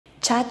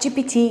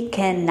ChatGPT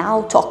can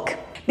now talk.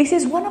 This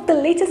is one of the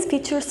latest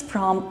features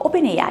from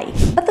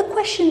OpenAI. But the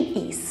question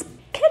is,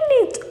 can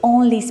it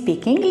only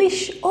speak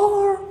English,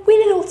 or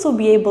will it also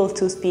be able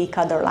to speak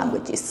other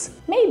languages?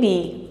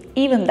 Maybe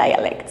even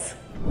dialects.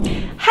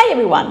 Hi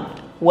everyone!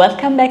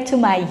 Welcome back to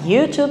my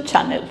YouTube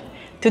channel.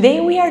 Today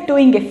we are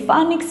doing a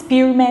fun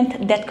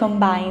experiment that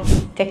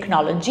combines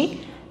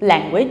technology,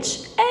 language,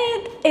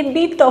 and a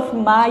bit of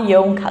my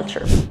own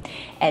culture.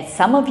 As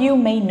some of you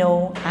may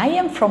know, I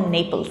am from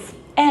Naples.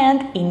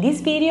 And in this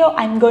video,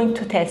 I'm going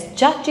to test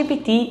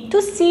ChatGPT to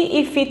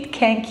see if it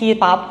can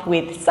keep up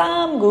with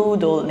some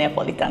good old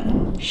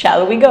Neapolitan.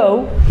 Shall we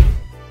go?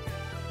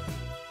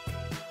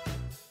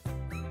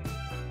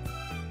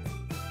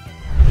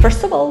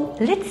 First of all,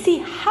 let's see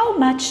how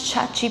much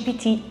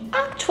ChatGPT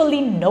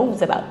actually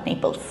knows about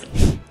Naples.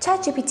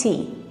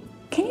 ChatGPT,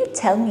 can you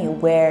tell me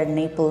where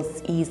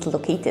Naples is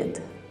located?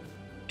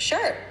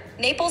 Sure.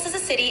 Naples is a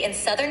city in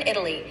southern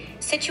Italy,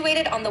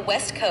 situated on the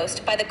west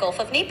coast by the Gulf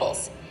of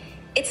Naples.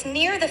 It's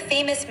near the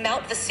famous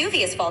Mount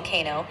Vesuvius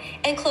volcano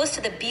and close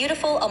to the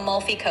beautiful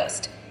Amalfi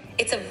Coast.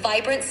 It's a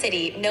vibrant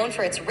city known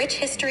for its rich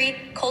history,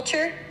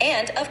 culture,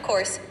 and, of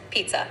course,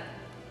 pizza.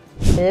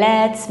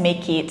 Let's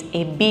make it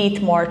a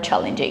bit more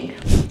challenging.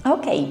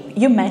 Okay,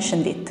 you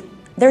mentioned it.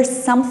 There's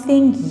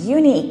something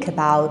unique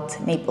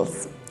about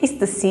Naples. It's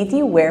the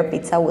city where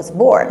pizza was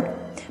born.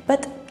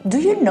 But do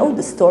you know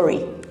the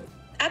story?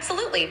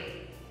 Absolutely.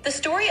 The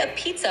story of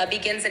pizza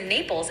begins in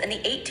Naples in the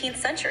 18th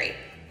century.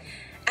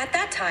 At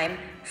that time,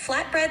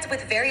 flatbreads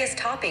with various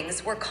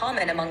toppings were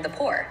common among the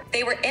poor.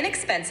 They were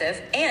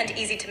inexpensive and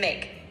easy to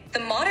make. The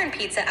modern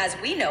pizza as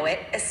we know it,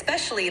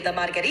 especially the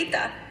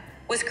margherita,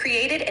 was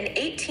created in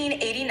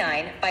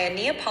 1889 by a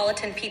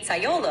Neapolitan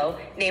pizzaiolo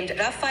named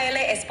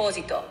Raffaele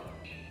Esposito.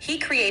 He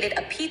created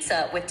a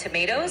pizza with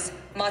tomatoes,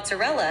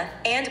 mozzarella,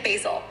 and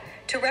basil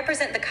to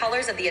represent the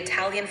colors of the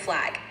Italian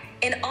flag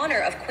in honor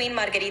of Queen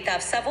Margherita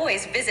of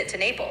Savoy's visit to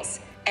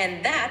Naples.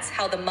 And that's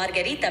how the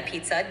margherita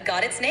pizza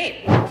got its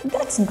name.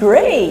 That's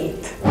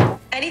great!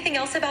 Anything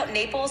else about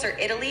Naples or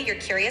Italy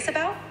you're curious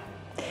about?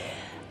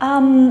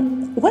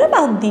 What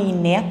about the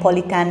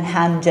Neapolitan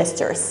hand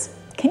gestures?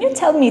 Can you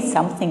tell me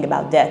something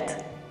about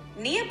that?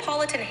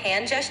 Neapolitan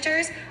hand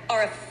gestures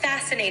are a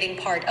fascinating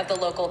part of the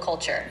local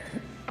culture.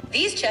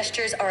 These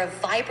gestures are a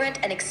vibrant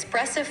and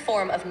expressive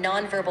form of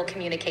nonverbal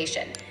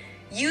communication,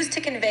 used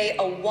to convey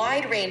a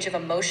wide range of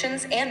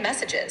emotions and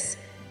messages.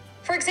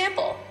 For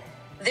example,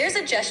 there's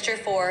a gesture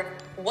for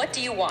 "what do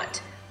you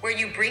want?" where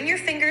you bring your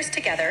fingers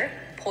together,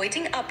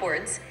 pointing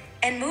upwards,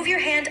 and move your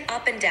hand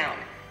up and down.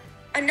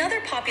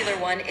 Another popular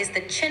one is the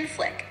chin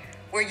flick,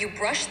 where you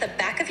brush the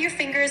back of your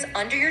fingers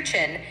under your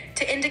chin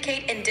to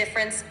indicate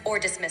indifference or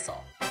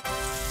dismissal.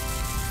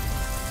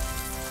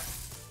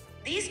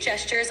 These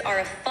gestures are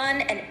a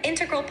fun and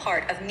integral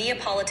part of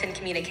Neapolitan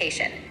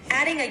communication,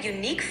 adding a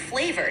unique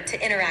flavor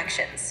to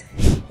interactions.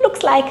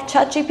 Looks like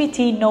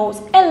ChatGPT knows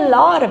a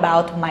lot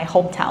about my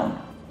hometown.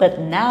 But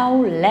now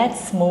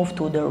let's move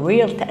to the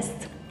real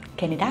test.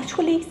 Can it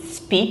actually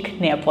speak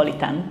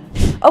Neapolitan?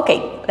 Okay,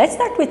 let's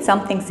start with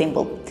something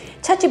simple.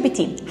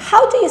 ChatGPT,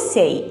 how do you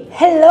say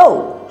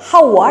 "hello,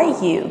 how are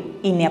you"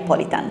 in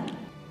Neapolitan?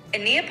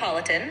 In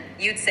Neapolitan,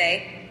 you'd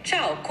say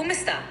 "ciao, come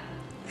sta?"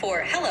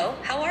 for "hello,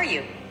 how are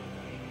you?"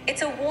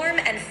 It's a warm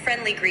and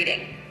friendly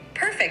greeting,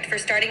 perfect for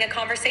starting a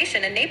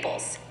conversation in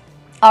Naples.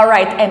 All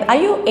right, and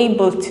are you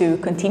able to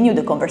continue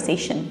the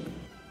conversation?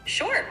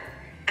 Sure.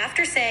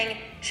 After saying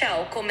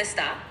 "ciao, come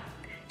sta?",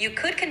 you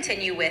could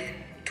continue with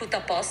 "tutto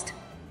a posto,"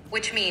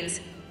 which means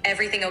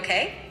 "everything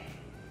okay?"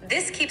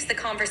 This keeps the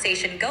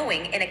conversation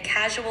going in a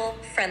casual,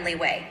 friendly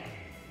way.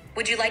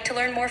 Would you like to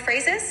learn more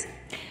phrases?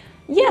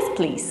 Yes,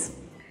 please.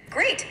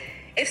 Great.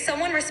 If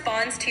someone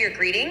responds to your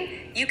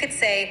greeting, you could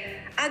say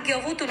 "Oggi ho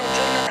avuto una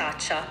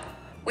giornataccia,"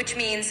 which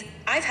means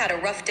 "I've had a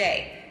rough day."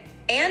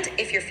 And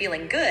if you're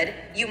feeling good,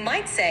 you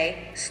might say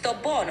 "sto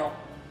buono,"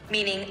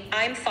 meaning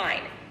 "I'm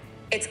fine."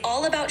 It's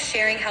all about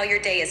sharing how your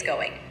day is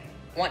going.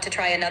 Want to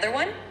try another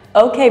one?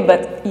 Okay,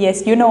 but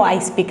yes, you know I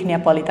speak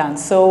Neapolitan,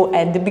 so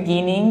at the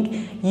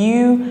beginning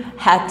you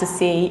had to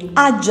say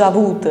 "ha già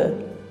avuto,"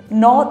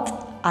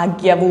 not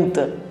 "aghi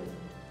avuto."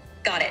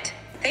 Got it.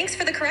 Thanks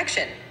for the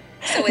correction.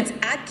 So it's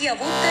 "Oggi ho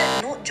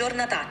avuto una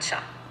giornataccia"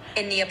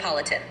 in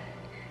Neapolitan.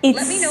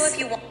 Let me know if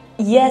you want.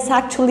 Yes,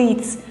 actually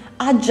it's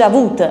 "ha già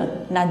avuto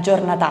una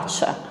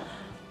giornataccia."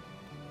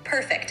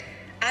 Perfect.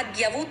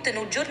 "Oggi ho avuto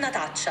una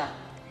giornataccia."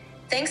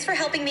 Thanks for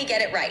helping me get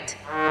it right.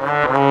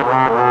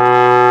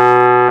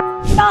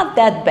 Not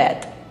that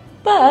bad.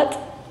 But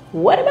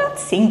what about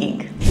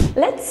singing?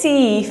 Let's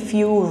see if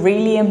you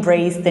really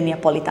embrace the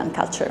Neapolitan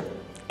culture.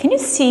 Can you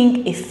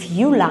sing a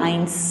few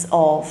lines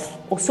of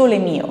 "O Sole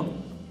Mio"?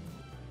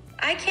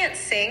 I can't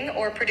sing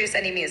or produce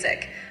any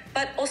music,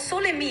 but "O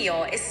Sole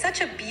Mio" is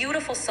such a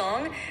beautiful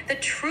song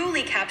that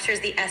truly captures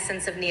the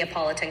essence of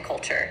Neapolitan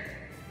culture.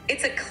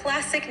 It's a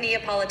classic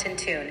Neapolitan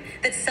tune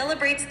that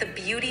celebrates the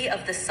beauty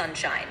of the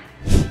sunshine.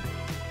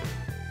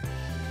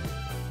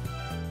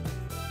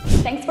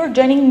 Thanks for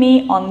joining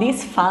me on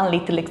this fun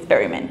little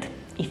experiment.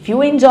 If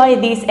you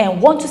enjoy this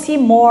and want to see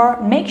more,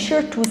 make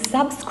sure to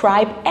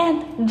subscribe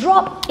and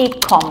drop a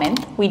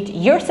comment with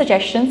your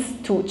suggestions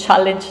to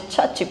challenge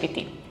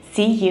ChatGPT.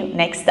 See you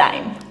next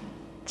time.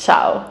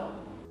 Ciao!